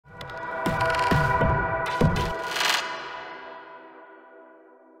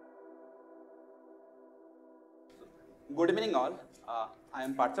evening all. I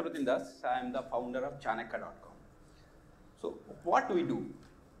am Partha. I am the founder of Chanakya.com. So what we do?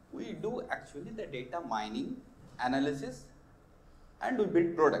 We do actually the data mining, analysis, and we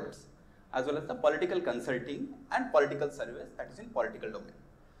build products as well as the political consulting and political service that is in political domain.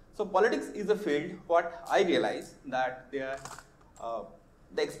 So politics is a field what I realize that the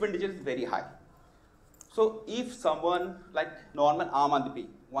expenditure is very high. So if someone like normal Aam Aadmi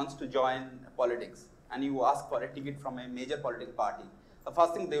wants to join politics and you ask for a ticket from a major political party, the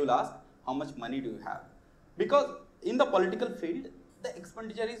first thing they will ask, how much money do you have? Because in the political field, the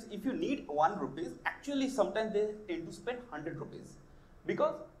expenditure is, if you need 1 rupees, actually sometimes they tend to spend 100 rupees.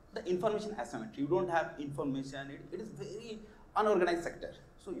 Because the information asymmetry, you don't have information, it is very unorganized sector.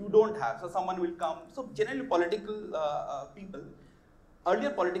 So you don't have, so someone will come. So generally political people,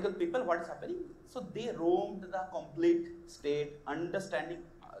 earlier political people, what is happening? So they roamed the complete state, understanding,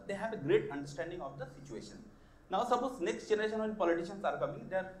 they have a great understanding of the situation. Now suppose next generation when politicians are coming,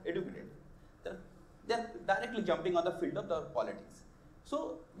 they are educated. They are directly jumping on the field of the politics.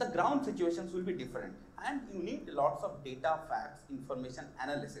 So the ground situations will be different and you need lots of data, facts, information,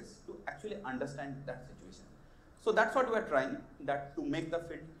 analysis to actually understand that situation. So that's what we are trying, that to make the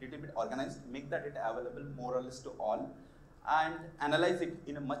field little bit organized, make the data available more or less to all, and analyze it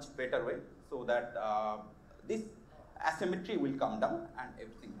in a much better way so that this asymmetry will come down and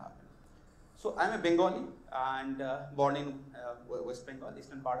everything will happen. So I'm a Bengali and born in West Bengal,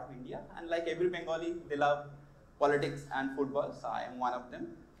 eastern part of India, and like every Bengali, they love politics and football, so I am one of them,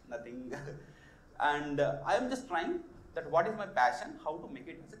 nothing. And I am just trying that what is my passion, how to make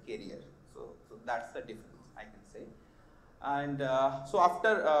it as a career. So that's the difference, I can say. And so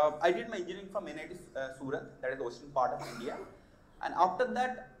after, I did my engineering from NIT Surat, that is the western part of India. And after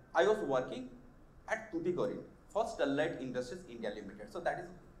that, I was working at Tuticorin for Sterlite Industries India Limited. So that is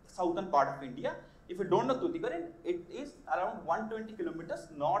southern part of India. If you don't know Tuticorin, it is around 120 kilometers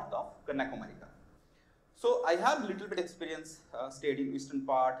north of Kanyakumari. So I have little bit experience stayed in eastern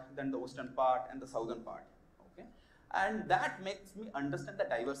part, then the western part and the southern part. Okay, and that makes me understand the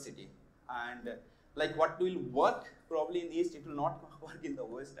diversity and like what will work probably in east, it will not work in the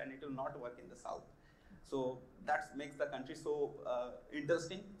west and it will not work in the south. So that makes the country so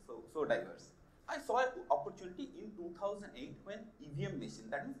interesting, so diverse. I saw an opportunity in 2008 when EVM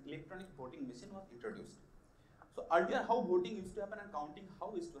machine, that means electronic voting machine, was introduced. So earlier how voting used to happen and counting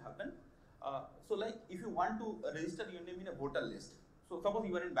how used to happen. So like if you want to register your name in a voter list, so suppose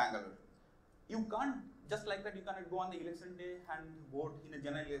you are in Bangalore, you can't just like that, you cannot go on the election day and vote in a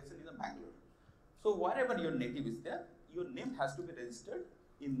general election in the Bangalore. So wherever your native is there, your name has to be registered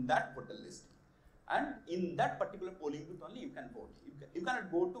in that voter list. And in that particular polling booth only you can vote. You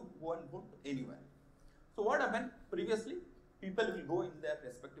cannot go and vote anywhere. So what happened previously, people will go in their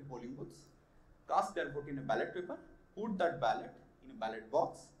respective polling booths, cast their vote in a ballot paper, put that ballot in a ballot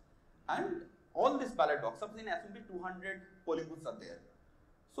box, and all this ballot box, suppose in assembly 200 polling booths are there.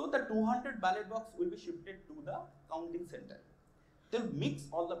 So the 200 ballot box will be shifted to the counting center. They'll mix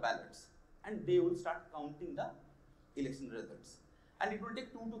all the ballots and they will start counting the election results. And it will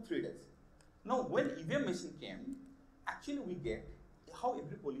take 2 to 3 days. Now when EVM machine came, actually we get how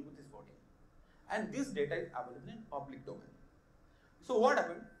every polling booth is voting. And this data is available in public domain. So what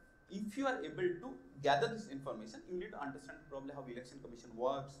happened? If you are able to gather this information, you need to understand probably how election commission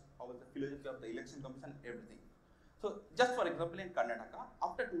works, how is the philosophy of the election commission, everything. So just for example in Karnataka,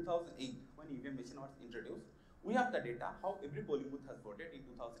 after 2008 when EVM machine was introduced, we have the data how every polling booth has voted in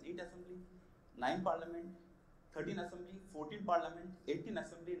 2008 assembly, 9 parliament, 13 assembly, 14 parliament, 18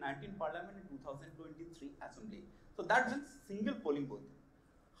 assembly, 19 parliament and 2023 assembly. So that means single polling booth,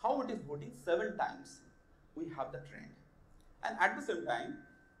 how it is voting 7 times, we have the trend. And at the same time,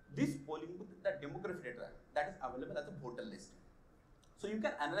 this polling booth, the demographic data, that is available as a voter list. So you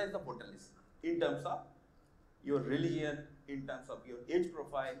can analyze the voter list in terms of your religion, in terms of your age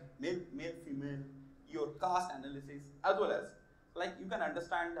profile, male, female, your caste analysis, as well as like you can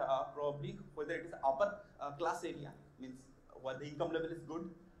understand probably whether it is upper class area, means whether the income level is good,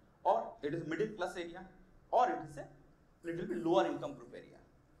 or it is middle class area, or it is a little bit lower income group area.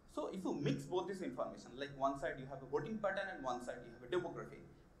 So if you mix both this information, like one side you have a voting pattern and one side you have a demography,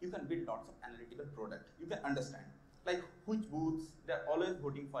 you can build lots of analytical product. You can understand like which booths they are always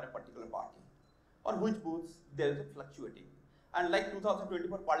voting for a particular party, or which booths there is a fluctuating. And like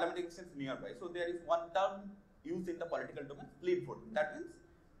 2024 parliament elections nearby, so there is one term used in the political domain, split voting. That means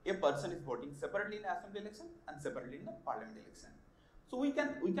a person is voting separately in the assembly election and separately in the parliament election. So we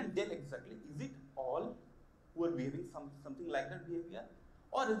can tell exactly, is it all who are behaving something like that behavior,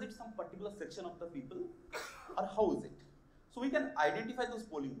 or is it some particular section of the people, or how is it? So we can identify those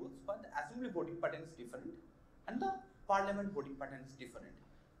polling booths, but the assembly voting pattern is different and the parliament voting pattern is different.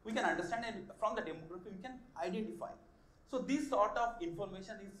 We can understand, and from the demography we can identify. So this sort of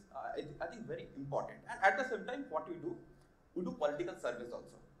information is, I think, very important. And at the same time, what we do political surveys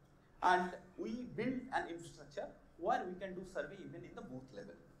also. And we build an infrastructure where we can do survey even in the booth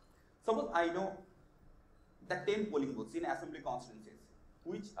level. Suppose I know the 10 polling booths in assembly constituencies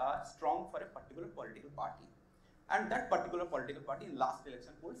which are strong for a particular political party. And that particular political party in last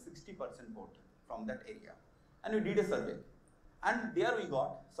election polled 60% vote from that area. And we did a survey. And there we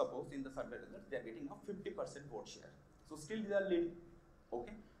got, suppose in the survey results, they are getting a 50% vote share. So still they are leading.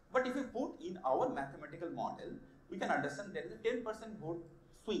 Okay. But if we put in our mathematical model, we can understand there is a 10% vote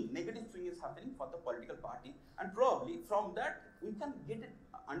swing, negative swing is happening for the political party, and probably from that we can get an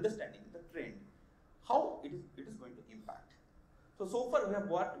understanding, the trend, how it is going to impact. So far we have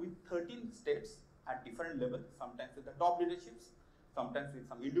worked with 13 states at different levels, sometimes with the top leaderships, sometimes with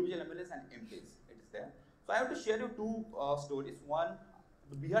some individual MLAs and MPs, it is there. So I have to share you two stories, one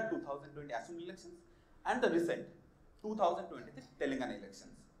the Bihar 2020 assembly elections and the recent 2023 Telangana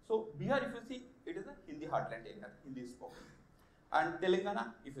elections. So Bihar, if you see, it is a Hindi heartland area, Hindi spoken. And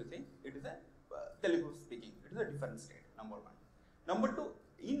Telangana, if you see, it is a Telugu speaking. It is a different state, number one. Number two,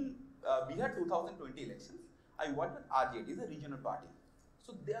 in Bihar 2020 elections, I worked with RJD, it is a regional party.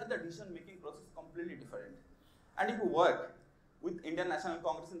 So there the decision making process is completely different. And if you work with Indian National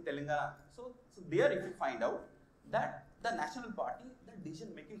Congress in Telangana, so there if you find out that the national party, the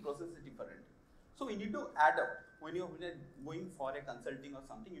decision making process is different. So we need to adapt. When you're going for a consulting or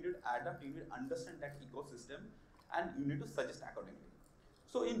something, you need to adapt, you need to understand that ecosystem, and you need to suggest accordingly.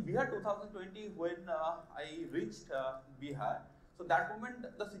 So in Bihar 2020, when I reached Bihar, so that moment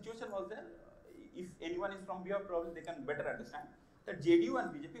the situation was there. If anyone is from Bihar, probably they can better understand that JDU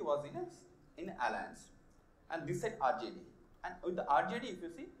and BJP was in alliance, and this said RJD. And with the RJD, if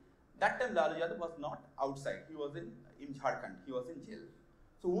you see, that time Lalu Yadav was not outside; he was in Jharkhand. He was in jail.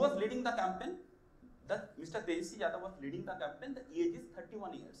 So who was leading the campaign? That Mr. Tejasvi Yadav was leading the campaign. The age is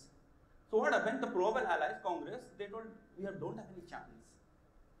 31 years. So what happened? The probable allies, Congress, they told we don't have any chance.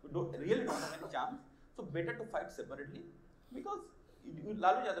 We really don't have any chance. So better to fight separately, because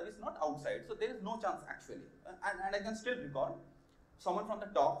Lalu Yadav is not outside. So there is no chance actually. And I can still recall someone from the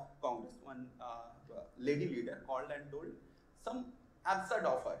top Congress, one lady leader, called and told some absurd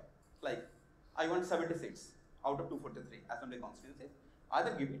offer like, I want 76 out of 243 assembly constituencies.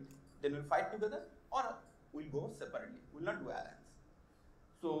 Either give it, then we'll fight together, or we'll go separately. We'll not do alliance.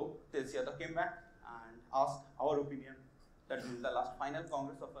 So Tejasvi Yadav came back and asked our opinion that this is the last final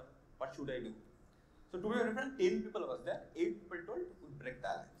Congress offer. What should I do? So to be very frank, 10 people was there. 8 people told we break the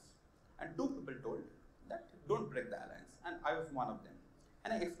alliance, and 2 people told that don't break the alliance, and I was one of them.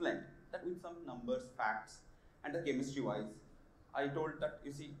 And I explained that with some numbers, facts, and the chemistry wise, I told that,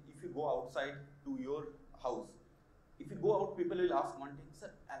 you see, if you go outside to your house, if you go out, people will ask one thing, sir,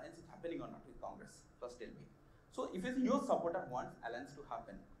 alliance is happening or not with Congress? First tell me. So if your supporter wants alliance to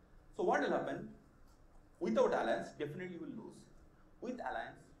happen, so what will happen? Without alliance, definitely you will lose. With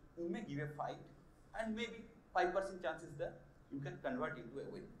alliance, you may give a fight, and maybe 5% chance is there, you can convert into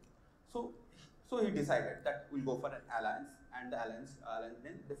a win. So he decided that we'll go for an alliance, and the alliance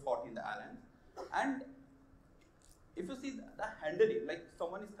then they fought in the alliance. And if you see the handling, like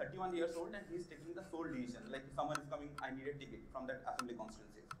someone is 31 years old and he is taking the sole decision, like if someone is coming, I need a ticket from that assembly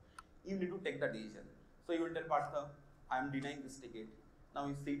constituency, you need to take the decision. So you will tell Partha, I am denying this ticket. Now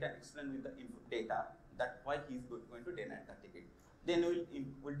you sit and explain with the data that why he is going to deny the ticket. Then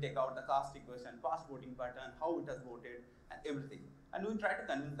we'll take out the caste equation, past voting pattern, how it has voted, and everything. And we'll try to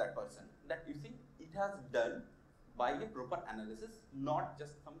convince that person that, you see, it has done by a proper analysis, not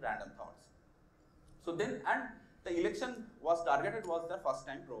just some random thoughts. So then, and the election was targeted, was the first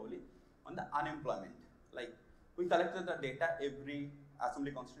time probably, on the unemployment. Like, we collected the data every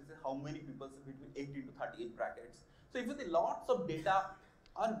assembly constituency, how many people between 18 to 38 brackets. So if you see, lots of data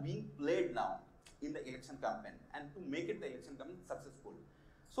are being played now in the election campaign, and to make it the election campaign successful.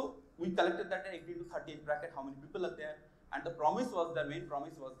 So we collected that 18 to 38 bracket, how many people are there, and the promise was, the main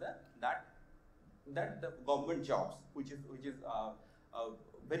promise was that the government jobs, which is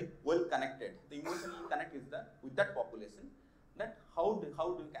very well connected, the emotional connect is that with that population, that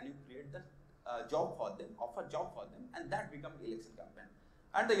can you create the job for them, offer job for them, and that become election campaign.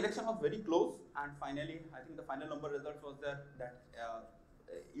 And the election was very close, and finally, I think the final number results was that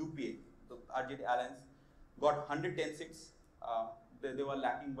UPA, the RJD alliance, got 110 seats. They were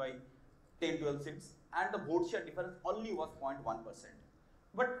lacking by 10-12 seats, and the vote share difference only was 0.1%.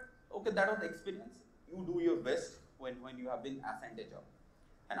 But okay, that was the experience. You do your best when you have been assigned a job.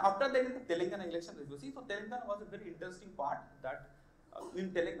 And after that, in the Telangana election, as you see, so Telangana was a very interesting part that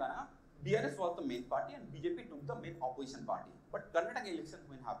in Telangana, BRS was the main party and BJP took the main opposition party. But Karnataka elections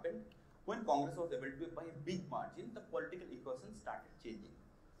when happened, when Congress was able to by a big margin, the political equation started changing.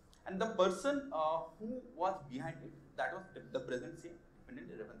 And the person who was behind it, that was the present CM,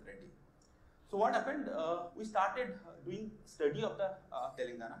 Independent Revanth Reddy. So what happened? We started doing study of the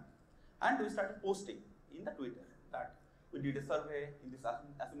Telangana, and we started posting in the Twitter that we did a survey in this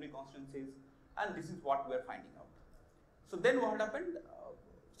assembly constituencies, and this is what we are finding out. So then what happened?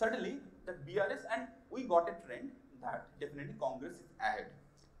 Suddenly the BRS, and we got a trend that definitely Congress is ahead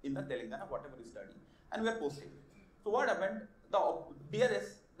in the Telangana, whatever we study, and we are posting. So what happened? The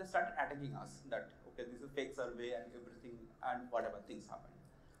BRS, they started attacking us that okay, this is fake survey and everything, and whatever things happened.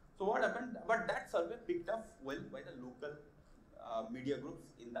 So what happened? But that survey picked up well by the local media groups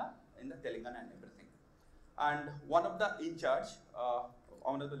in the Telangana and everything. And one of the in charge,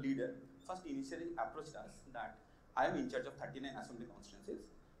 one of the leader, first initially approached us that I am in charge of 39 assembly constituencies.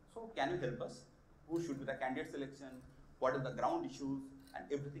 So can you help us? Who should be the candidate selection? What are the ground issues? And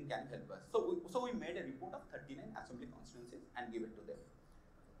everything can help us. So we made a report of 39 assembly constituencies and give it to them.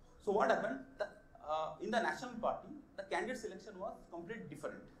 So what happened? In the national party, the candidate selection was completely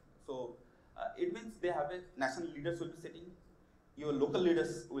different. So it means they have a national leaders will be sitting, your local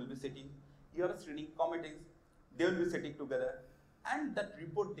leaders will be sitting, you have a screening committees, they will be sitting together, and that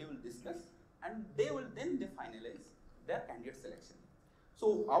report they will discuss, and they finalize their candidate selection.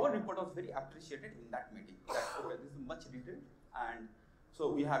 So our report was very appreciated in that meeting. That okay, this is much detailed, and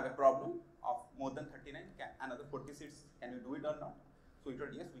so we have a problem of more than 39, another 40 seats, can you do it or not? So we told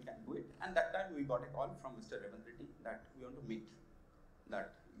yes, we can do it, and that time we got a call from Mr. Revanth Reddy that we want to meet,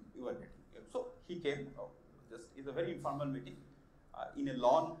 that you are getting. So he came, it's a very informal meeting, in a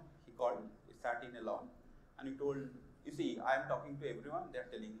lawn he called, he sat in a lawn, and he told, you see, I am talking to everyone, they are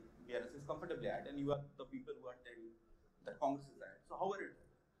telling BRS is comfortably at, and you are the people who are telling that Congress is at. So how are you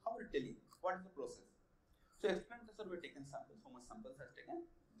telling? What is the process? So explained, sir, we have taken samples, how much samples has taken,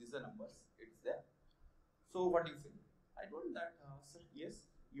 these are numbers, it is there. So what do you say? I told that, sir, yes,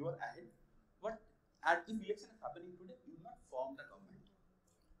 you are ahead, but if election is happening today, you will not form the government.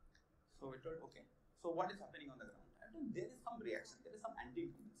 So we told, okay, so what is happening on the ground? I told, there is some reaction, there is some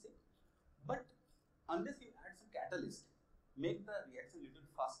anti-incumbency, but unless you add some catalyst, make the reaction a little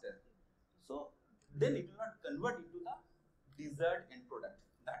faster, so then it will not convert into the desired end product,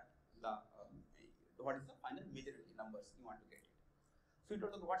 that what is the final majority numbers you want to get it. So he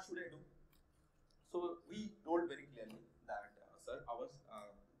told, okay, what should I do? So we told very clearly that, sir, our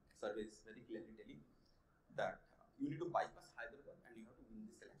survey is very clearly telling that you need to bypass Hyderabad and you have to win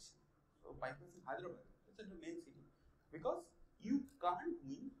this election. So bypassing Hyderabad, it's the main city, because you can't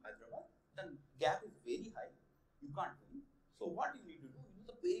win Hyderabad, the gap is very high, you can't win. So what you need to do, in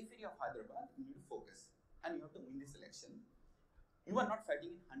the periphery of Hyderabad, you need to focus and you have to win this election. You are not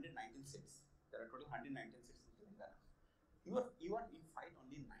fighting in 119 seats. There are total 119 seats in Telangana. You are in fight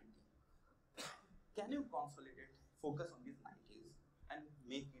only in 90. Can you consolidate, focus on these 90s and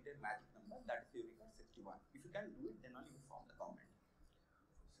make it a magic number, that is your record 61. If you can do it, then only you form the government.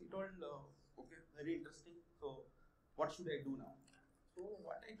 So he told, okay, very interesting. So what should I do now? So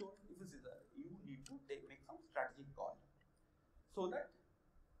what I told, if this is you need to make some strategic call, so that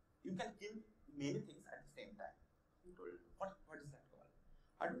you can kill many things at the same time. He told, what is that call?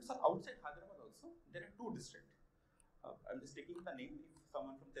 I told, sir, outside Hyderabad also, there are 2 districts. I'm just taking the name, if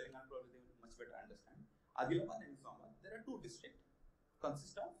someone from Telangana probably they will much better understand. Adilabad and Nizamabad, there are 2 districts,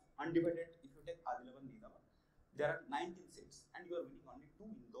 consist of undivided, if you take Adilabad and Nizamabad, there are 19 seats and you are winning only 2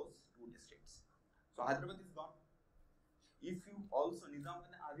 in those 2 districts. So Hyderabad is gone. If you also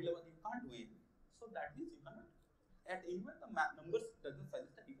Nizamabad and Adilabad you can't win, so that means you cannot, at anywhere the numbers doesn't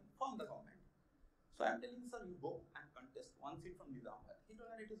suggest that you can form the government. So I am telling, sir, you go and contest 1 seat from Nizamabad. He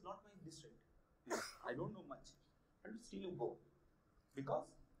told me, it is not my district. I don't know much. But still you go, because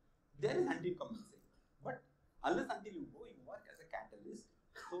there is anti-incumbency. But unless until you go, you work as a catalyst,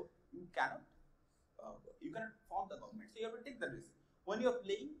 so you cannot form the government. So you have to take the risk. When you are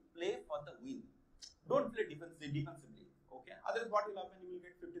playing, play for the win. Don't play defensively. Okay. Otherwise, what will happen? You will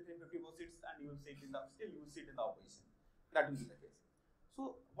get 53, 54 seats, and you will sit in the opposition. That will be the case.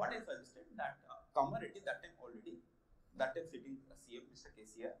 So what I suggested that Kamareddy that time sitting CM Mr.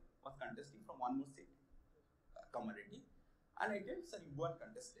 KCR was contesting from 1 more seat. Kamareddy, and I told, sir, you go and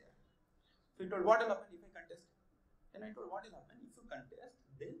contest there. So he told, what will happen if I contest? Then I told, what will happen if you contest,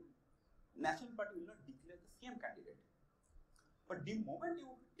 then National Party will not declare the CM candidate. But the moment you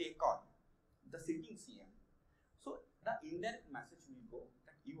take on the sitting CM, so the indirect message will go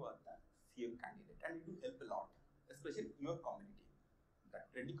that you are the CM candidate, and it will help a lot, especially your community, that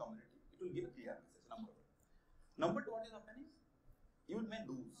Reddy community. It will give a clear message, number 1. Number 2, what is happening? You may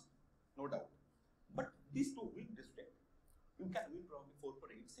lose. no doubt. But these two weak districts, you can win probably 4 or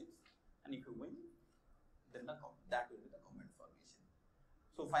 8 seats, and if you win, then that will be the government formation.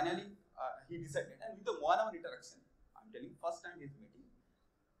 So finally, he decided, and with the 1 hour interaction, I'm telling you, first time he's meeting,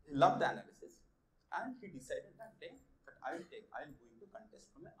 he loved the analysis, and he decided that day that I'm going to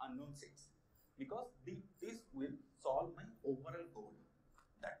contest from an unknown seats, because this will solve my overall goal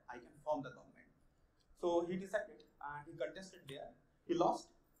that I can form the government. So he decided, and he contested there. He lost,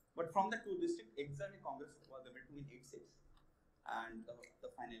 but from the 2 districts, exactly Congress was able to win 8 seats, and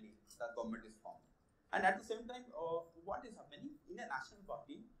finally the government is formed. And at the same time, what is happening in a national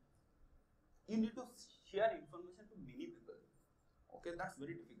party? You need to share information to many people. Okay, that's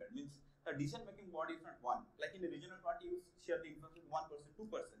very difficult. Means the decision making body is not one. Like in a regional party, you share the information with 1%, 2%.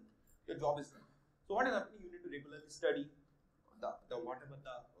 Your job is done. So what is happening? You need to regularly study the whatever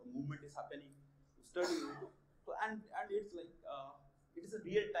the movement is happening. You study. So and it's like it is a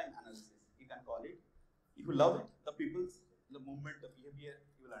real time analysis. You can call it. If you love it, the people's, the movement, the behavior,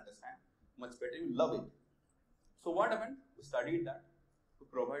 you will understand much better. You will love it. So what happened? We studied that to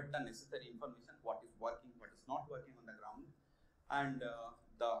provide the necessary information, what is working, what is not working on the ground. And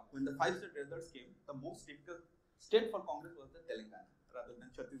when the 5-state results came, the most difficult state for Congress was the Telangana, rather than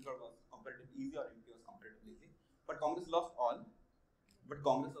Chhattisgarh was comparatively easy or MP was comparatively easy. But Congress lost all, but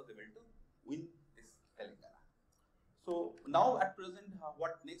Congress was able to win this Telangana. So now at present,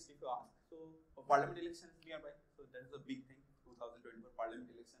 what next if you ask? So parliament election is nearby, so that is a big thing. 2024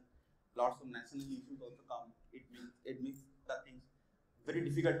 parliament election, lots of national issues also come. It makes the things very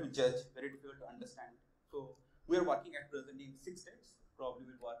difficult to judge, very difficult to understand. So we are working at present in 6 states. Probably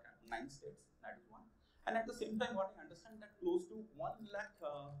we'll work at 9 states. That is one. And at the same time, what I understand that close to 1 lakh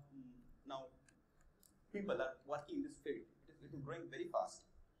now people are working in this field. It is growing very fast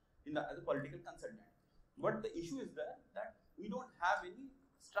as a political consultant. But the issue is that we don't have any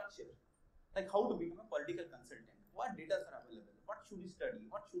structure. Like how to become a political consultant, what data are available, what should you study,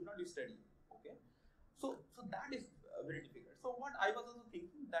 what should not you study, okay? So that is very difficult. So what I was also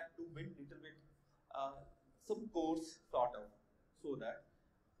thinking that to build little bit some course sort of, so that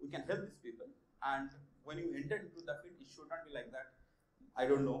we can help these people. And when you enter into the field, it should not be like that. I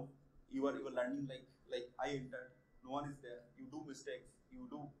don't know. You are learning like I entered. No one is there. You do mistakes. You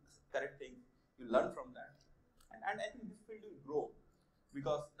do correct things. You learn from that. And I think this field will grow,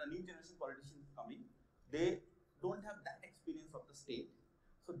 because the new generation politicians coming, they don't have that experience of the state.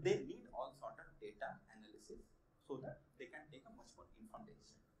 So they need all sort of data analysis so that they can take a much more informed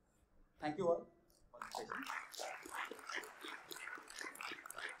decision. Thank you all for the session.